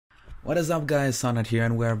What is up, guys? Sonnet here,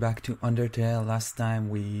 and we're back to Undertale. Last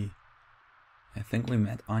time I think we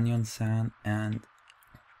met Onion-san and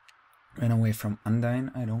ran away from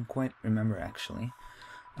Undyne. I don't quite remember, actually.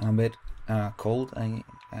 I'm a bit cold, I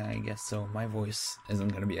guess, so my voice isn't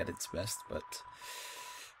gonna be at its best, but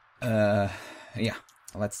yeah,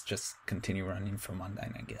 let's just continue running from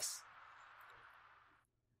Undyne, I guess.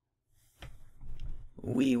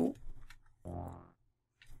 Wee.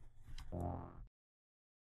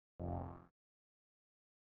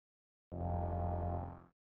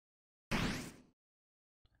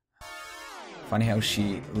 Funny how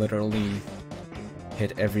she literally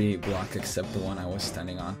hit every block except the one I was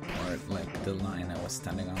standing on, or like the line I was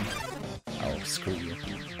standing on. Oh, screw you.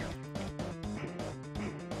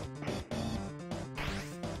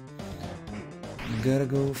 Gotta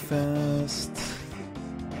go fast.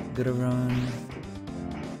 Gotta run.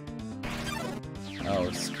 Oh,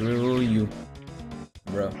 screw you,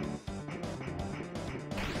 bro.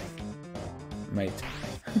 Mate.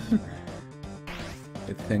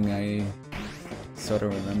 Good thing I sort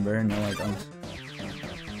of remember. No, I don't.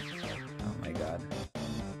 Oh my god.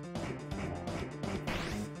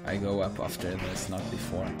 I go up after this, not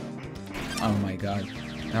before. Oh my god.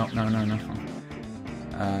 No.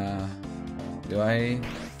 Do I...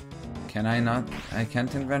 Can I not? I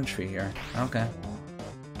can't inventory here. Okay.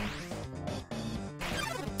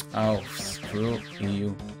 Oh, screw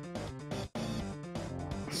you.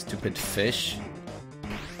 Stupid fish.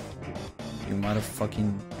 You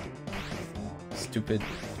motherfucking... stupid,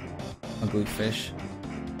 ugly fish.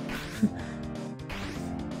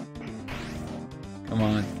 Come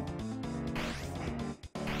on.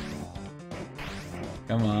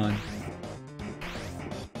 Come on.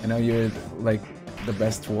 I know you're like the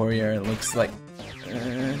best warrior, it looks like.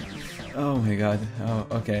 Oh my god. Oh,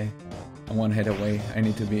 okay. I'm one hit away. I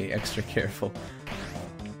need to be extra careful.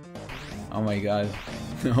 Oh my god.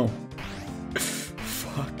 No.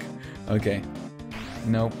 Fuck. Okay.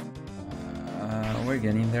 Nope. We're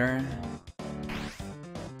getting there.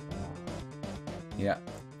 Yeah.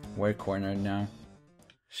 We're cornered now.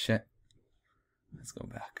 Shit. Let's go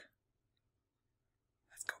back.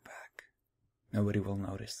 Let's go back. Nobody will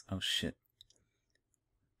notice. Oh shit.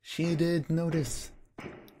 She did notice.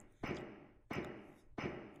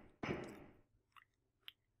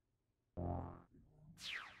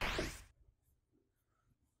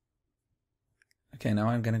 Okay, now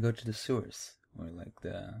I'm gonna go to the sewers. Or like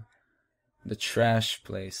the trash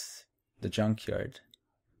place. The junkyard.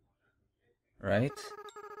 Right?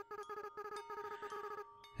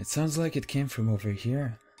 It sounds like it came from over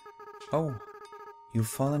here. Oh, you've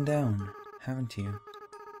fallen down, haven't you?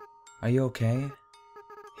 Are you okay?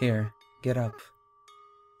 Here, get up.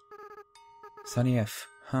 Sunny F,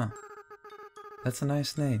 huh? That's a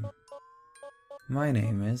nice name. My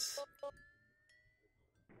name is...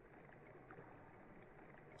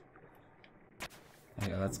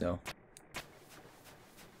 Okay, let's go.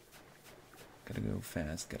 Gotta go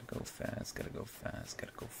fast, gotta go fast, gotta go fast,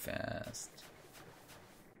 gotta go fast.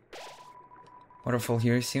 Waterfall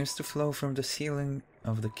here seems to flow from the ceiling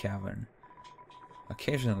of the cavern.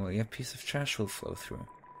 Occasionally, a piece of trash will flow through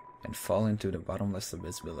and fall into the bottomless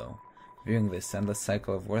abyss below. Viewing this endless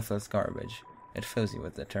cycle of worthless garbage, it fills you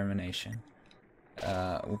with determination.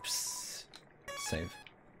 Oops. Save.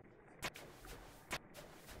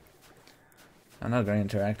 I'm not going to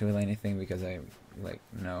interact with anything because I,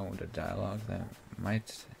 know the dialogue. That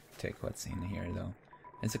might take what's in here, though.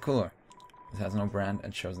 It's a cooler. It has no brand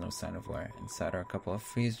and shows no sign of wear. Inside are a couple of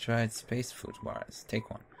freeze-dried space food bars. Take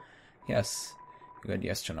one. Yes. Good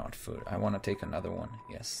astronaut food. I want to take another one.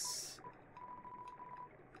 Yes.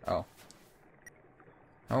 Oh.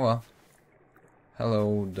 Oh well.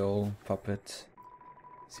 Hello, doll puppet.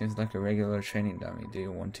 Seems like a regular training dummy. Do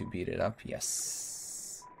you want to beat it up?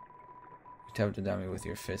 Yes. You tap the dummy with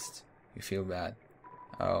your fist. You feel bad.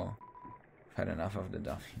 Oh. I've had enough of the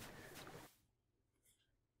dummy.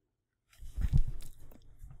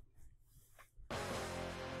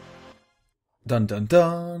 Dun dun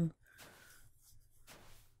dun!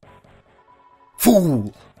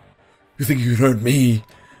 Fool! You think you can hurt me?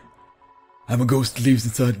 I'm a ghost that lives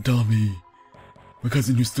inside a dummy. My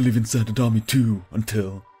cousin used to live inside a dummy too,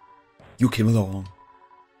 until you came along.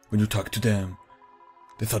 When you talked to them,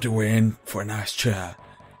 they thought you were in for a nice chat.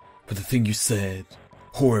 But the thing you said,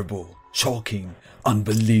 horrible, shocking,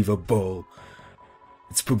 unbelievable.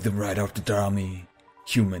 It spooked them right out the dummy.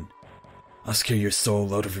 Human, I'll scare your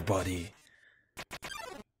soul out of your body.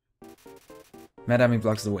 Madame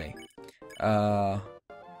blocks the way.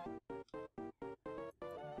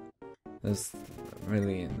 There's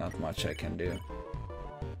really not much I can do.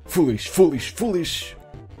 Foolish, foolish, foolish!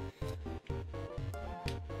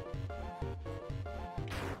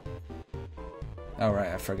 Oh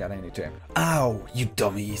right, I forgot I need to aim. Ow, you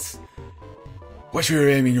dummies. Why should you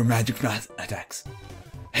aiming your magic attacks?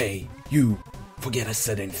 Hey, you, forget I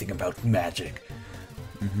said anything about magic.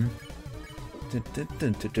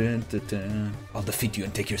 I'll defeat you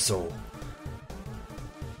and take your soul.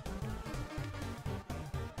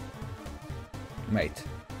 Mate.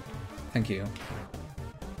 Thank you.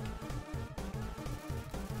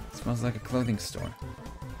 Smells like a clothing store.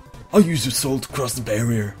 I'll use your soul to cross the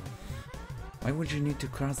barrier. Why would you need to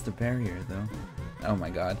cross the barrier, though? Oh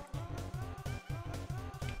my god.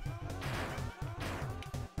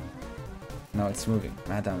 No, it's moving.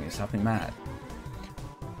 Mad dummy, stop me mad.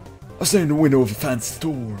 I'll stand in the window of a fancy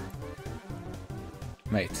store.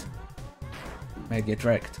 Mate. Mate, get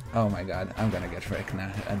wrecked. Oh my god, I'm gonna get wrecked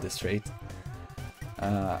now at this rate.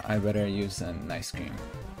 I better use an ice cream.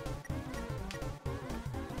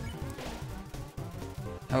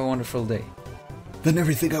 Have a wonderful day. Then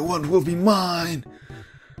everything I want will be mine.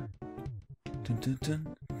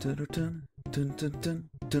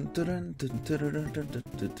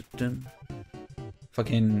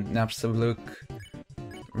 Fucking Napster Luke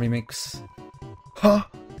remix. Huh?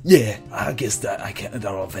 Yeah, I guess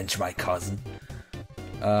that'll avenge my cousin.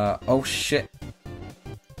 Oh shit.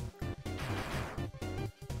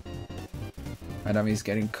 My dummy's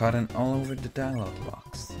getting caught in all over the dialogue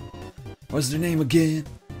box. What's their name again?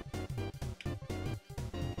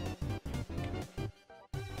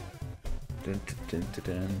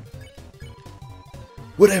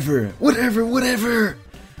 Whatever!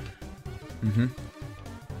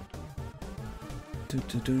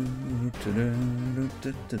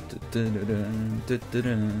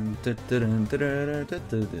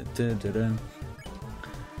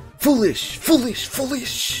 Foolish!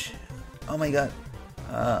 Oh my god.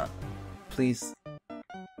 Please.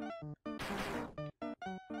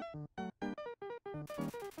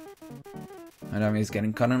 My dummy is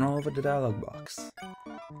getting caught in all over the dialogue box.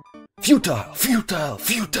 Futile!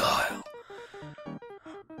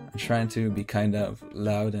 I'm trying to be kind of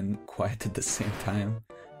loud and quiet at the same time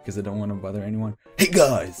because I don't want to bother anyone. Hey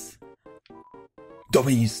guys!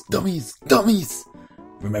 Dummies!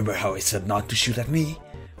 Remember how I said not to shoot at me?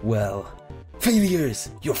 Well, failures!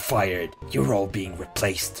 You're fired! You're all being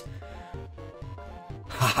replaced!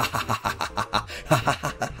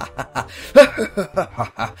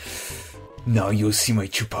 Now you'll see my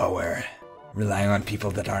true power. Relying on people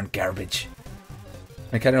that aren't garbage.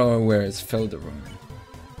 I kind of know where it's filled the room.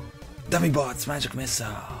 Dummy bots, magic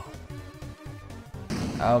missile.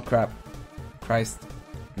 Oh crap. Christ.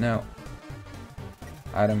 No.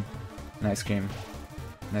 Item. Nice cream.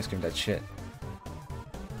 Nice cream, that shit.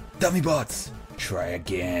 Dummy bots, try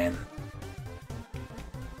again.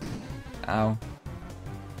 Ow.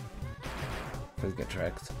 Please get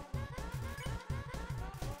wrecked.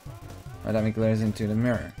 My dummy glares into the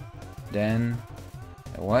mirror. Then,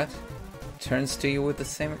 what? Turns to you with the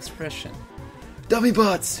same expression. Dummy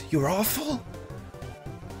bots, you're awful.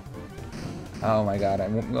 Oh my god,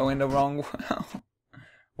 I'm going the wrong way.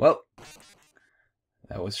 Well,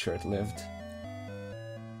 that was short-lived.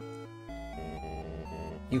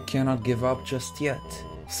 You cannot give up just yet.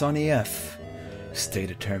 Sonny F. Stay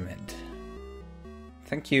determined.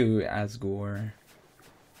 Thank you, Asgore.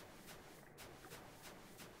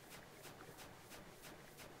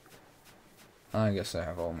 I guess I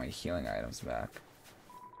have all my healing items back.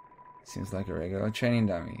 Seems like a regular training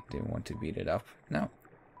dummy. Do you want to beat it up? No.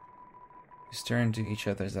 You stare into each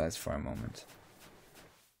other's eyes for a moment.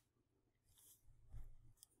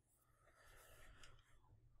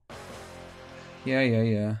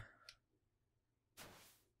 Yeah.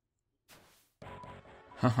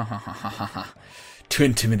 Ha ha ha ha ha ha. Too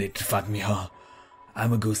intimidated to fight me, huh?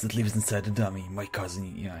 I'm a ghost that lives inside the dummy. My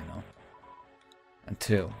cousin, yeah, I know.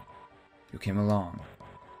 Until you came along.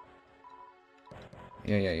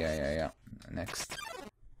 Yeah. Next.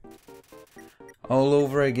 All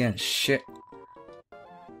over again. Shit.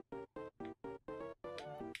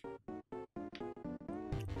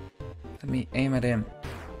 Let me aim at him.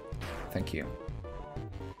 Thank you.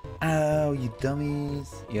 Ow, you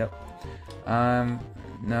dummies. Yep.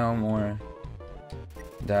 No more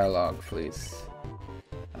dialogue, please.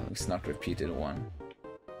 At least not repeated one.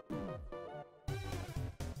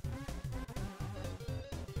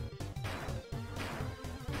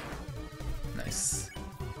 Nice.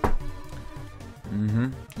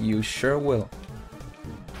 You sure will.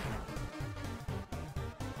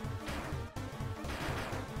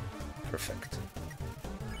 Perfect.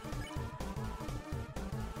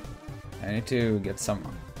 I need to get some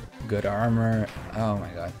good armor. Oh my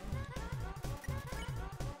god.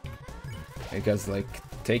 Because like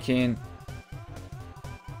taking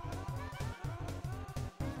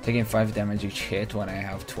Taking 5 damage each hit when I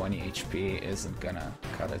have 20 HP isn't gonna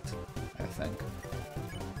cut it, I think.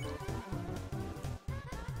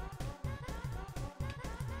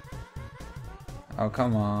 Oh,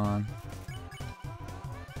 come on.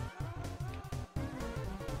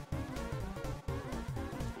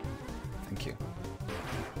 Thank you.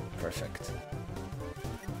 Perfect.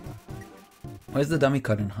 Why is the dummy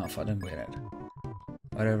cut in half? I don't get it.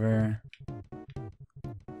 Whatever.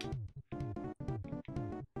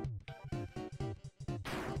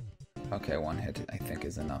 Okay, 1 hit I think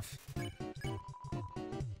is enough.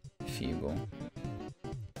 Feeble.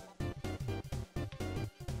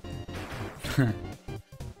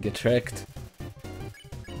 Get tricked.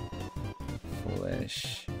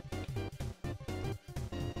 Foolish.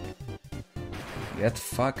 Get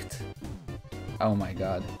fucked. Oh my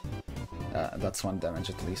god. That's 1 damage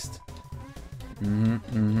at least.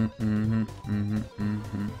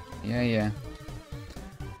 Yeah.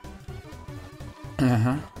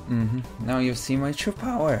 Now you see my true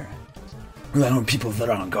power. Rely on people that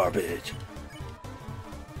aren't garbage.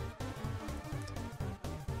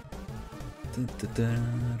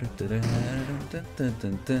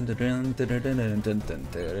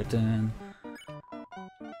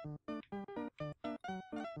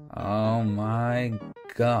 Oh my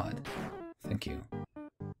god. Thank you.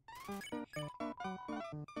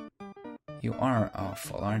 You are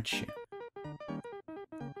awful, aren't you?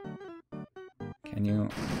 Can you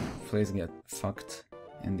please get fucked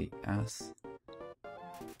in the ass?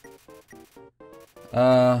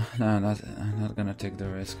 No, I'm not gonna take the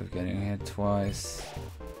risk of getting hit twice.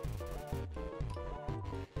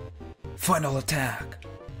 Final attack!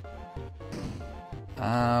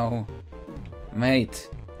 Ow. Mate.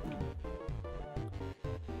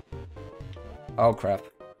 Oh crap.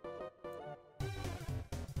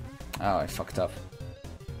 Oh, I fucked up.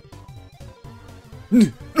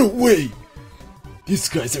 No way! These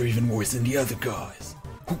guys are even worse than the other guys.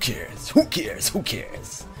 Who cares? Who cares? Who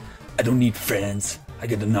cares? I don't need friends. I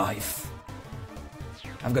got a knife.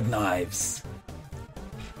 I've got knives.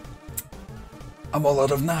 I'm all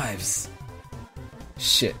out of knives.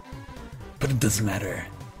 Shit. But it doesn't matter.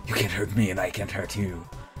 You can't hurt me and I can't hurt you.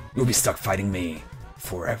 You'll be stuck fighting me.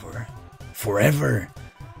 Forever. Forever.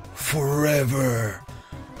 Forever.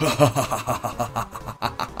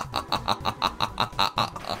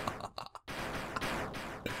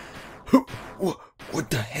 What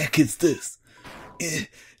the heck is this?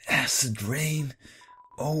 Acid rain?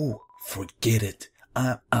 Oh, forget it.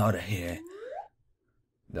 I'm out of here.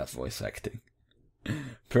 That voice acting.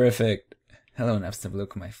 Perfect. Hello,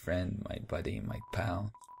 Napstablook, my friend, my buddy, my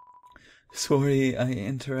pal. Sorry, I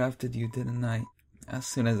interrupted you, didn't I? As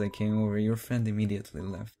soon as I came over, your friend immediately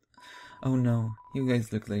left. Oh no, you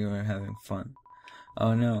guys look like you were having fun.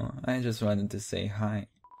 Oh no, I just wanted to say hi.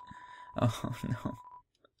 Oh no.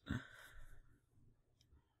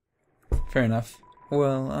 Fair enough.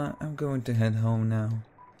 Well, I'm going to head home now.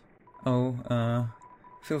 Oh,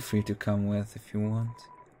 feel free to come with if you want.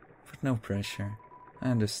 But no pressure. I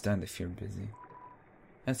understand if you're busy.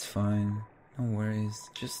 That's fine. No worries.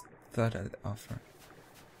 Just thought I'd offer.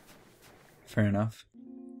 Fair enough.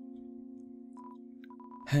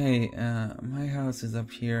 Hey, my house is up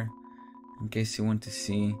here. In case you want to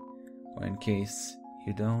see. Or in case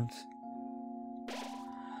you don't.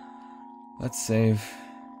 Let's save.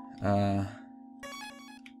 I'm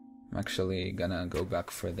actually gonna go back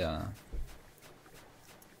for the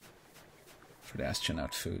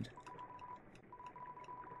astronaut food.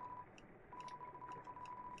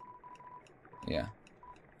 Yeah.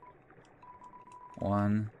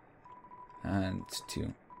 1 and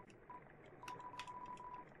 2.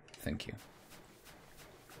 Thank you.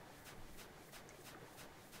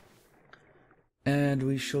 And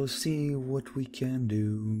we shall see what we can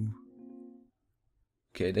do.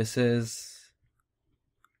 Okay, this is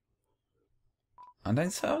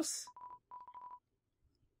Undyne's house?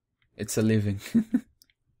 It's a living.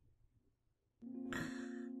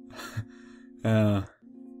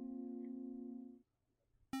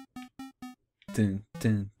 Dun,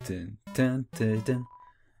 dun, dun, dun, dun, dun.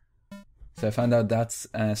 So I found out that's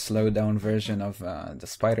a slowed down version of the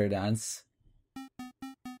spider dance,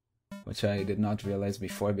 which I did not realize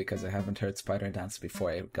before because I haven't heard spider dance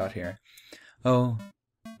before I got here. Oh,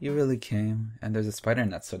 you really came, and there's a spider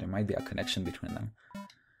net, so there might be a connection between them.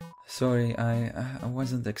 Sorry, I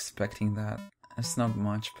wasn't expecting that. It's not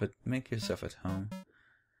much, but make yourself at home.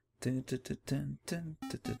 Dun, dun, dun, dun, dun,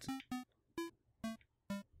 dun, dun.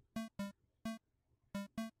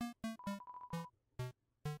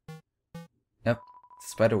 Yep,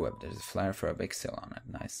 spider web. There's a flyer for a bake sale on it.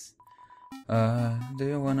 Nice. Do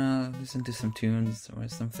you wanna listen to some tunes or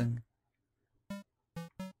something?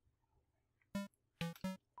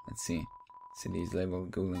 Let's see. CD's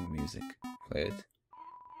labeled Ghouling Music. Play it.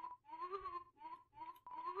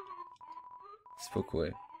 Spook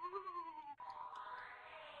away.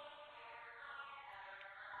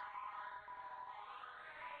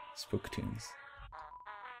 Spook tunes.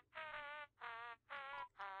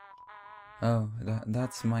 Oh,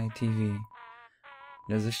 that's my TV.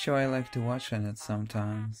 There's a show I like to watch on it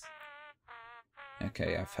sometimes.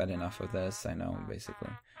 Okay, I've had enough of this, I know, basically.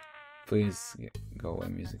 Please go away,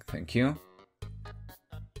 music, thank you.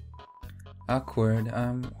 Awkward,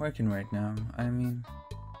 I'm working right now. I mean,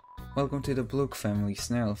 welcome to the Blub family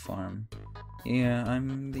snail farm. Yeah,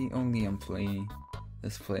 I'm the only employee.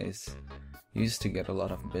 This place used to get a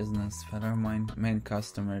lot of business, but our main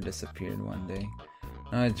customer disappeared one day.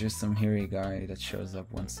 Now it's just some hairy guy that shows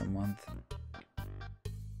up once a month.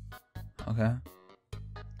 Okay.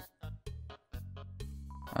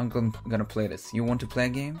 I'm gonna play this. You want to play a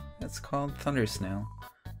game? It's called Thunder Snail.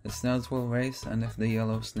 The snails will race, and if the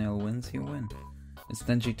yellow snail wins, you win. It's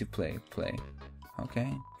 10G to play. Play.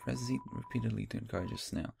 Okay. Press Z repeatedly to encourage a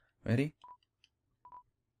snail. Ready?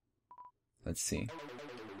 Let's see.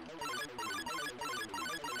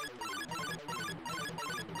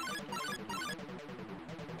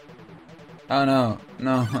 Oh no,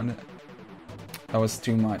 no, that was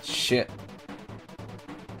too much. Shit.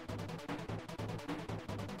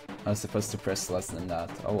 I was supposed to press less than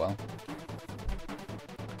that. Oh well.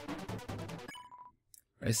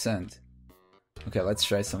 Resend. Okay, let's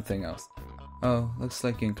try something else. Oh, looks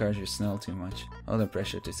like you encourage your snail too much. All the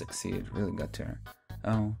pressure to succeed really got to her.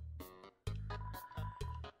 Oh.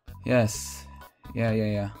 Yes.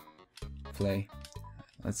 Yeah. Play.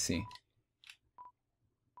 Let's see.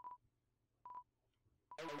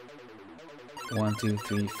 1, 2,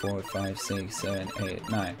 3, 4, 5, 6, 7, 8,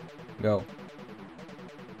 9. Go.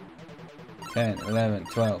 10, 11,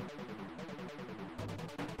 12.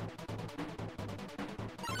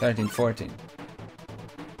 13, 14.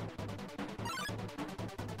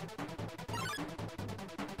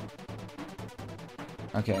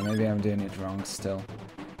 Okay, maybe I'm doing it wrong still.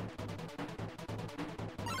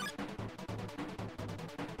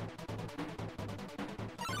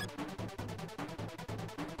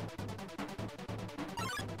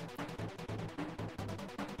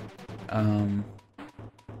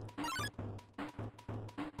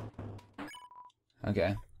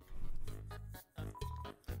 Okay.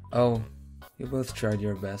 Oh, you both tried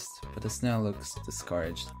your best, but the snail looks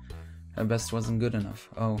discouraged. Her best wasn't good enough.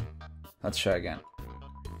 Oh, let's try again.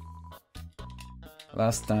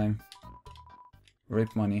 Last time.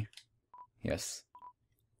 Rape money. Yes.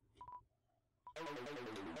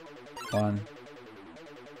 1,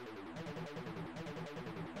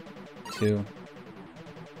 2,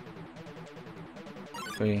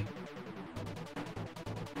 3,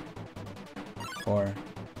 4,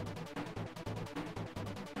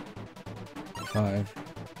 5.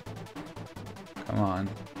 Come on.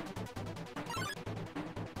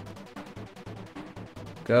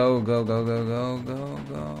 Go.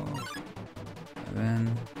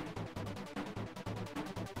 7,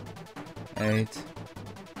 8,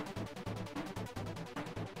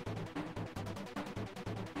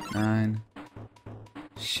 9.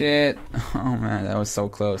 Shit. Oh man, that was so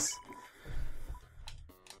close.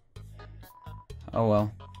 Oh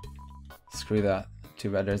well. Screw that. Too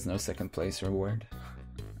bad there's no second place reward.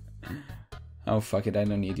 Oh fuck it, I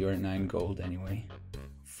don't need your 9 gold anyway.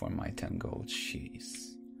 For my 10 gold,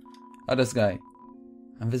 jeez. Oh, this guy.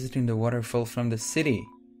 I'm visiting the waterfall from the city.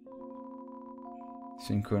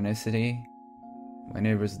 Synchronicity. My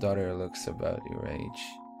neighbor's daughter looks about your age.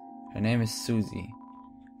 Her name is Susie.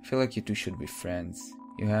 I feel like you two should be friends.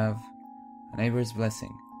 You have a neighbor's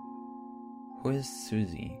blessing. Who is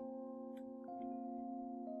Susie?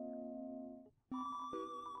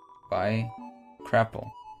 By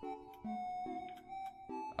Crapple.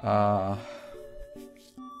 How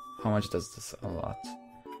much does this? A lot.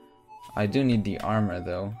 I do need the armor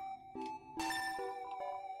though.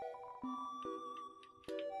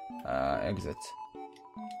 Exit.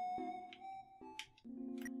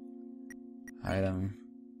 Item.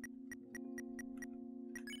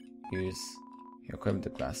 Use. You equip the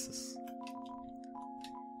glasses.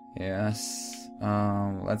 Yes.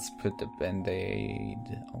 Let's put the band-aid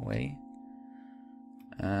away.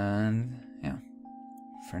 And yeah.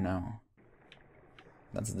 For now.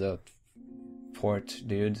 That's the port,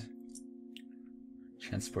 dude.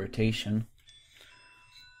 Transportation.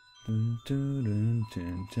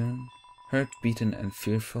 Hurt, beaten, and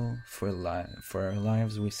fearful for our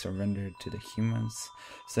lives, we surrendered to the humans.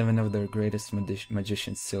 7 of their greatest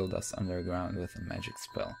magicians sealed us underground with a magic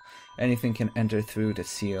spell. Anything can enter through the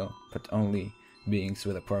seal, but only beings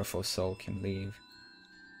with a powerful soul can leave.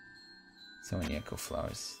 So many echo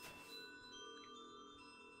flowers.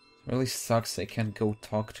 It really sucks I can't go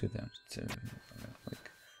talk to them to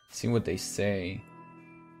like see what they say.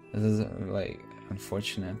 This is like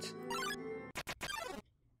unfortunate.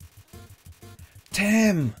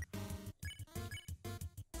 Tim!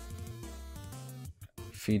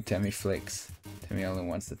 Feed Timmy Flakes. Timmy only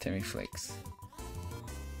wants the Timmy Flakes.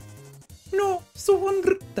 No, so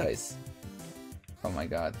 100 dice. Oh my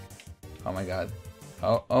god. Oh my god.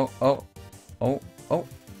 Oh, oh, oh. Oh, oh.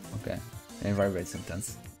 Okay. It vibrates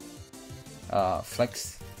intense.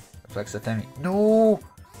 Flex. Flex the Timmy. No!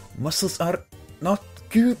 Muscles are not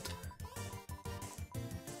good.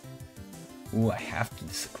 Ooh, I have to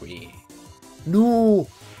disagree. No!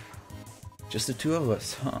 Just the 2 of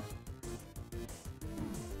us, huh?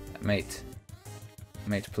 Mate.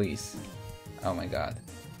 Mate, please. Oh my god.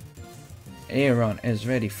 Aaron is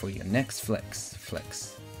ready for your next flex.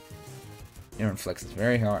 Flex. Aaron flexes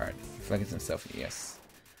very hard. He flexes himself, yes.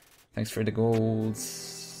 Thanks for the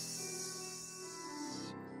golds.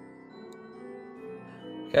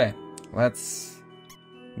 Okay, let's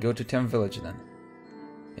go to Tem Village then.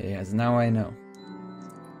 Yes, now I know.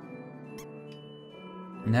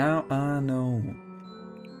 Now I know.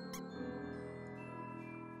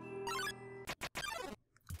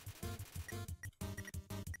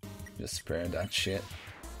 Just spare that shit.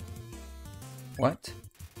 What?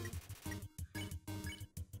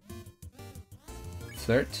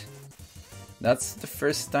 Flirt? That's the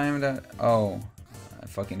first time that... Oh, I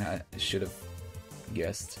fucking should have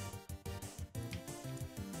guessed.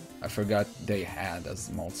 I forgot they had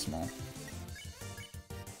as mold small.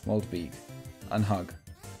 Mold big. Unhug.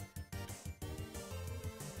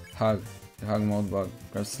 Hug. The hug mold bug.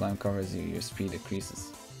 Grab slime covers you, your speed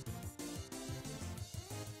decreases.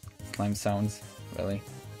 Slime sounds? Really?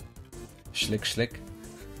 Schlick schlick?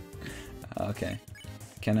 Okay.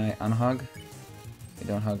 Can I unhug? You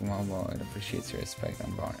don't hug mold bug, it appreciates your respect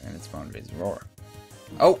and its boundaries. Roar.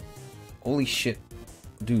 Oh! Holy shit.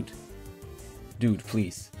 Dude. Dude,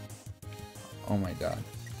 please. Oh my god.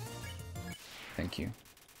 Thank you.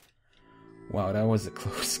 Wow, that was a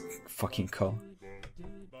close fucking call.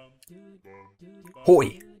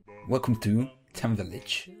 Hoi! Welcome to Tem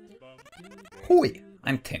Village. Hoi!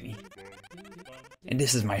 I'm Timmy. And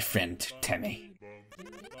this is my friend, Timmy.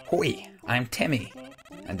 Hoi! I'm Timmy.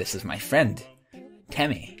 And this is my friend,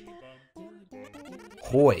 Timmy.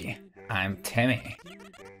 Hoi! I'm Timmy.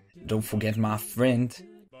 Don't forget my friend.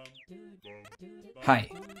 Hi,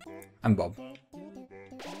 I'm Bob.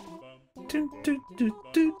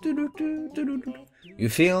 You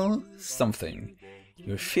feel something.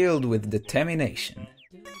 You're filled with determination.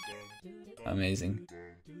 Amazing.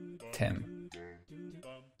 Tem.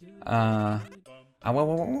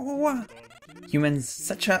 Humans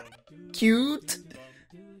such a cute.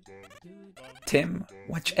 Tim,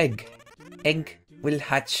 watch egg. Egg will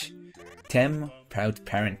hatch. Tim, proud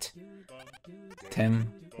parent.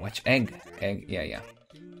 Tim, watch egg. Egg, yeah.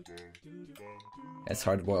 That's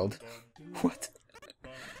hard-boiled. What?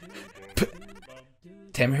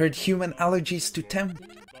 Tem heard human allergies to Tem.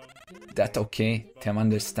 That okay. Tem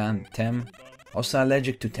understand. Tem also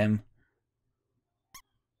allergic to Tem.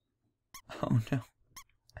 Oh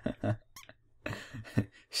no.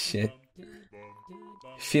 Shit.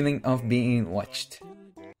 Feeling of being watched.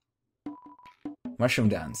 Mushroom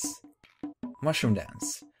dance. Mushroom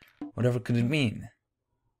dance. Whatever could it mean?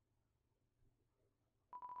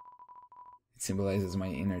 It symbolizes my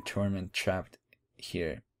inner torment trapped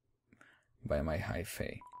here by my high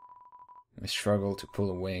fae. My struggle to pull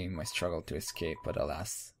away, my struggle to escape, but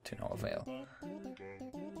alas, to no avail.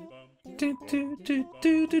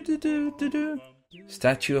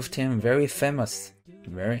 Statue of Tim, very famous.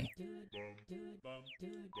 Very.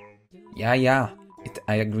 Yeah.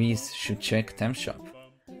 I agrees, should check Tem shop.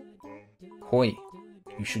 Hoi,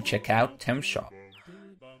 you should check out Tem shop.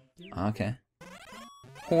 Okay.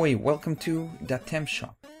 Hoi, welcome to the Tem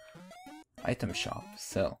shop. Item shop,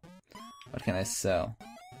 sell. What can I sell?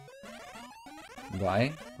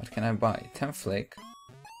 Buy? What can I buy? Tem flake.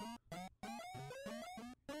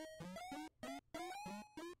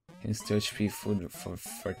 Here's 2 HP food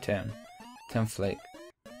for Tem. Tem flake.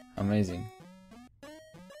 Amazing.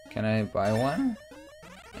 Can I buy one?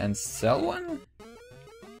 And sell one?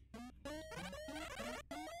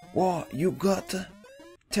 Whoa, you got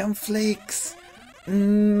 10 flakes!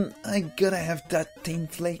 I gotta have that 10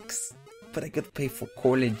 flakes. But I gotta pay for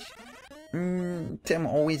college. Tim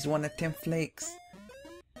always wanted 10 flakes.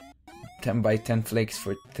 10 by 10 flakes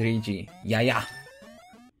for 3G. Yeah.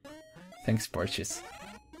 Thanks, Porches.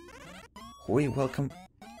 Hoi, welcome.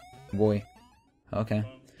 Boy. Okay.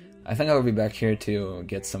 I think I'll be back here to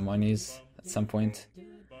get some monies at some point.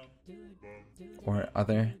 Or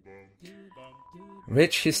other.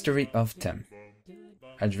 Rich history of Tim.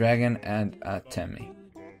 A dragon and a Temmie.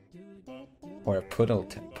 Or a puddle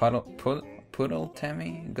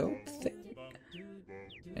Temmie goat thing?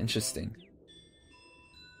 Interesting.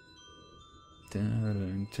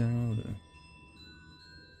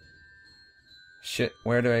 Shit,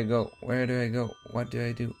 where do I go? Where do I go? What do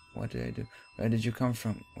I do? What do I do? Where did you come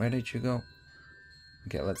from? Where did you go?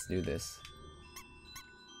 Okay, let's do this.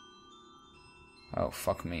 Oh,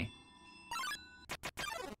 fuck me.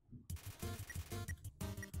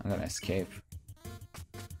 I'm gonna escape.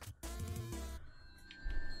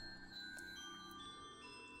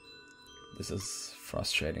 This is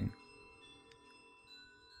frustrating.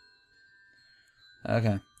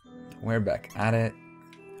 Okay, we're back at it.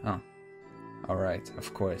 Oh, alright,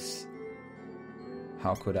 of course.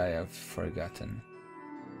 How could I have forgotten?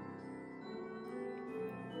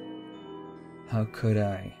 How could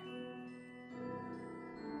I?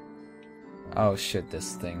 Oh shit,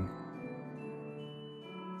 this thing.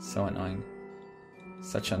 So annoying.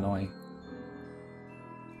 Such annoying.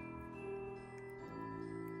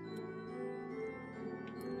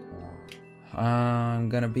 I'm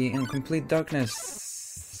gonna be in complete darkness.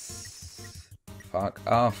 Fuck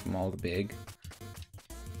off, Moldbig.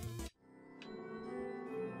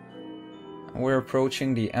 We're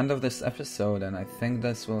approaching the end of this episode, and I think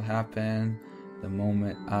this will happen the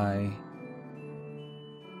moment I...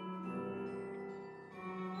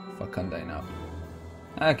 Fuck, can't I now?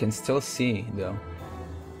 I can still see, though.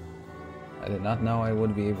 I did not know I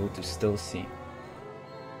would be able to still see.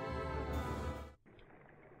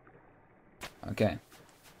 Okay.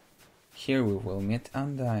 Here we will meet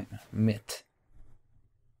Undyne. Meet.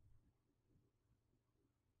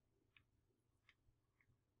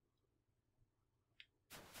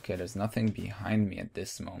 Okay, there's nothing behind me at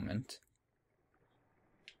this moment.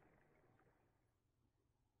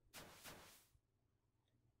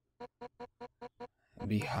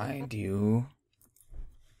 Behind you.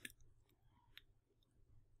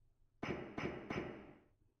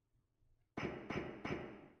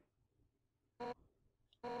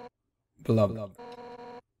 Blub.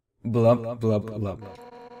 Blub, blub, blub.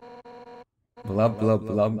 Blub, blub,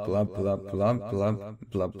 blub, blub, blub, blub, blub,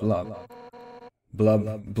 blub, blub. Blub,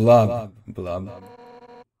 blub, blub.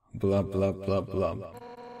 Blub, blub, blub, blub.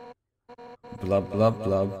 Blub, blub,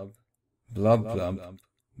 blub. Blub, blub.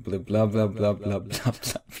 Blub, blub, blub, blub, blub, blub,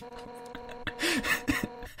 blub.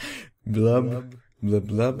 Blub,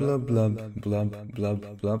 blub, blub, blub, blub,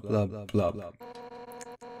 blub, blub, blub, blub.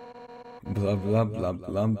 Blub, blub, blub,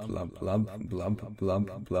 blub, blub, blub, blub, blub,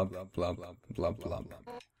 blub, blub, blub, blub.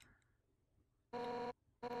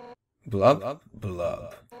 Blub,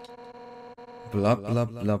 blub. Blub, blub,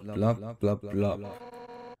 blub, blub, blub, blub.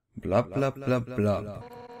 Blub, blub, blub, blub.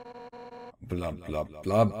 Blub, blub,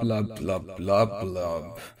 blub, blub, blub, blub,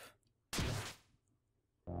 blub.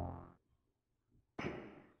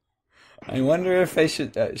 I wonder if I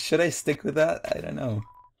should I stick with that? I don't know.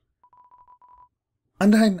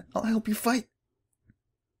 Undyne, I'll help you fight.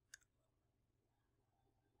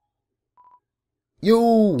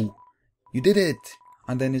 Yo! You did it!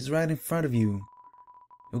 Undyne is right in front of you.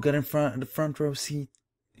 You've got the front row seat.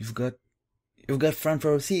 You've got front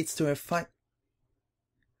row seats to a fight.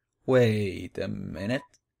 Wait a minute.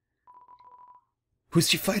 Who's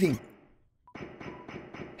she fighting?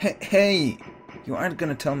 Hey! You aren't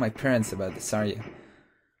gonna tell my parents about this, are you?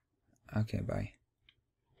 Okay, bye.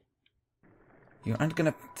 You aren't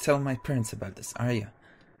gonna tell my parents about this, are you?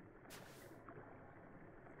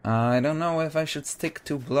 I don't know if I should stick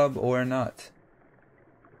to Blub or not.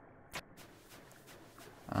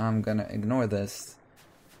 I'm gonna ignore this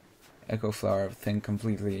Echo Flower thing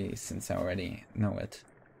completely since I already know it,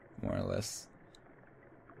 more or less.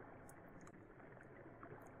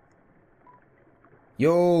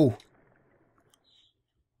 Yo!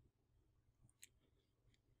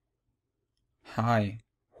 Hi.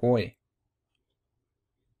 Hoi.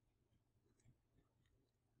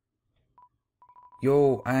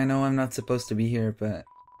 Yo, I know I'm not supposed to be here, but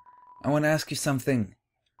I want to ask you something.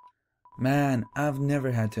 Man, I've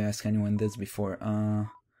never had to ask anyone this before.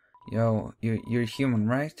 Yo, you're human,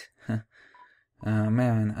 right?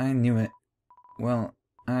 Man, I knew it. Well,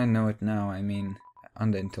 I know it now, I mean,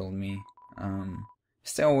 Undyne told me.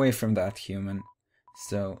 Stay away from that human.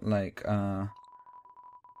 So, like,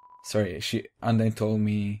 sorry, Undyne told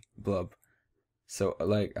me, Blub, So,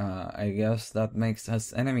 like, I guess that makes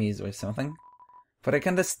us enemies or something. But I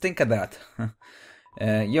can't just think of that.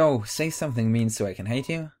 Yo, say something mean so I can hate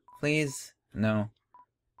you, please? No.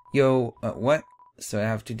 Yo, what? So I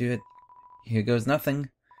have to do it. Here goes nothing.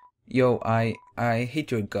 Yo, I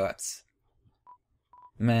hate your guts.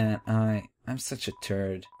 Man, I'm such a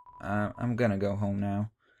turd. I'm gonna go home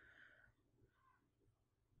now.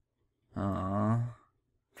 Aww.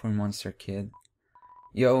 Poor monster kid.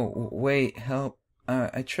 Yo, wait, help.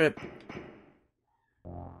 I tripped.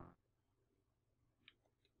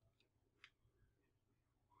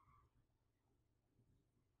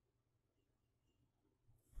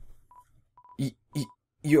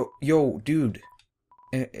 Yo, dude.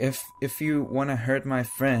 If you wanna hurt my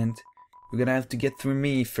friend, you're gonna have to get through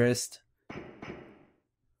me first.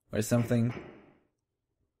 Or something.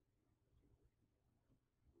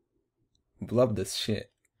 Blub this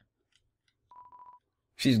shit.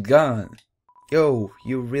 She's gone. Yo,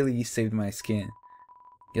 you really saved my skin.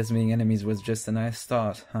 Guess being enemies was just a nice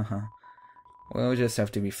thought, haha. We'll just have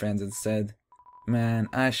to be friends instead. Man,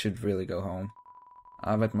 I should really go home.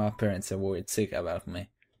 I bet my parents are worried sick about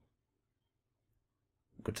me.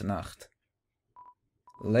 Gute Nacht.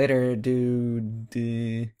 Later,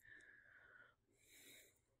 dude.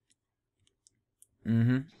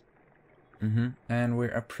 And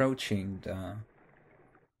we're approaching the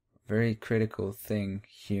very critical thing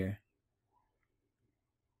here.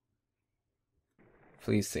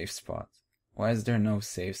 Please save spot. Why is there no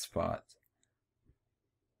save spot?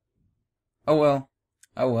 Oh well.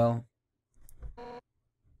 Oh well.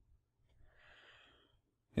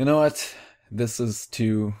 You know what? This is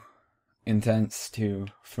too intense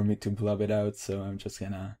for me to blub it out, so I'm just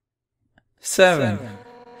gonna...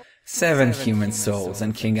 Seven human souls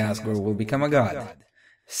and King Asgore will become a god.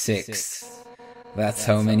 6. That's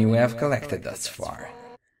how many we have collected thus far.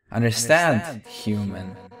 Understand,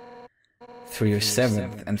 human? Through your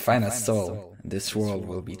 7th and final soul, this world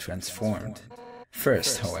will be transformed.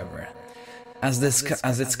 First, however, as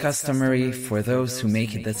it's customary for those who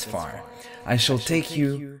make it this far, I shall take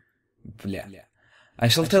you... I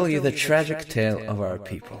shall tell you the tragic tale of our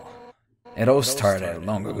people. It all started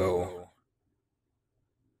long ago.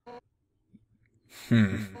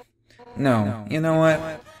 No, you know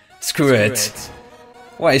what? Screw it.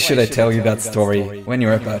 Why should I tell you that story when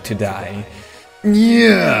you're about to die?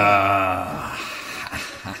 Yeah.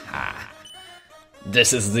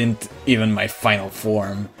 This isn't even my final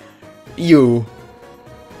form. You're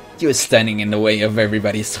standing in the way of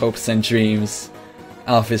everybody's hopes and dreams.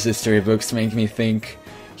 Alpha's history books make me think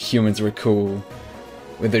humans were cool,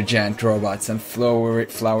 with their giant robots and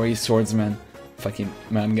flowery swordsmen. Fucking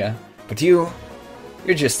manga. But you're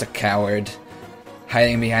just a coward,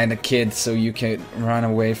 hiding behind a kid so you can run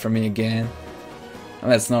away from me again. And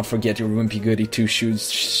let's not forget your wimpy goody two-shoes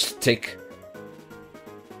stick.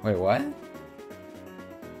 Wait, what?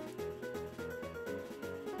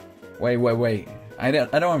 Wait. I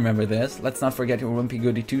don't remember this. Let's not forget your wimpy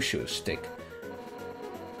goody two-shoes stick.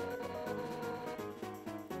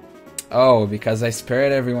 Oh, because I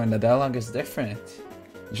spared everyone. The dialogue is different.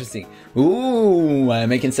 Interesting. Ooh, I'm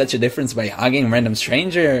making such a difference by hugging random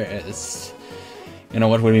strangers. You know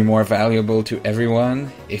what would be more valuable to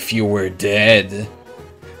everyone? If you were dead.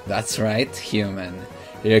 That's right, human.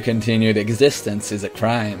 Your continued existence is a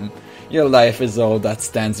crime. Your life is all that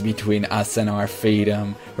stands between us and our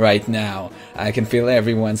freedom. Right now, I can feel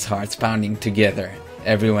everyone's hearts pounding together.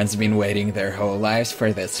 Everyone's been waiting their whole lives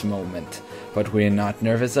for this moment. But we're not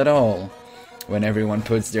nervous at all. When everyone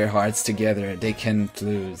puts their hearts together, they can't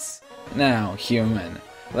lose. Now, human,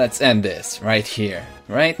 let's end this right here,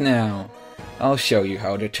 right now. I'll show you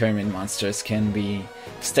how determined monsters can be.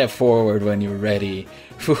 Step forward when you're ready.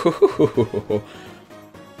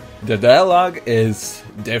 The dialogue is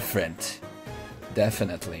different.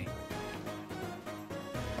 Definitely.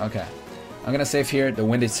 Okay. I'm gonna save here. The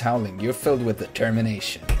wind is howling. You're filled with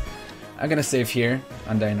determination. I'm gonna save here.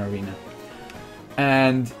 Undyne Arena.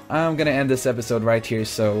 And I'm gonna end this episode right here,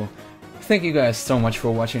 so thank you guys so much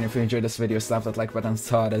for watching. If you enjoyed this video, slap that like button as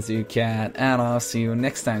hard as you can, and I'll see you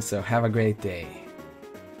next time, so have a great day.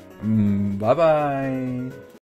 Bye bye.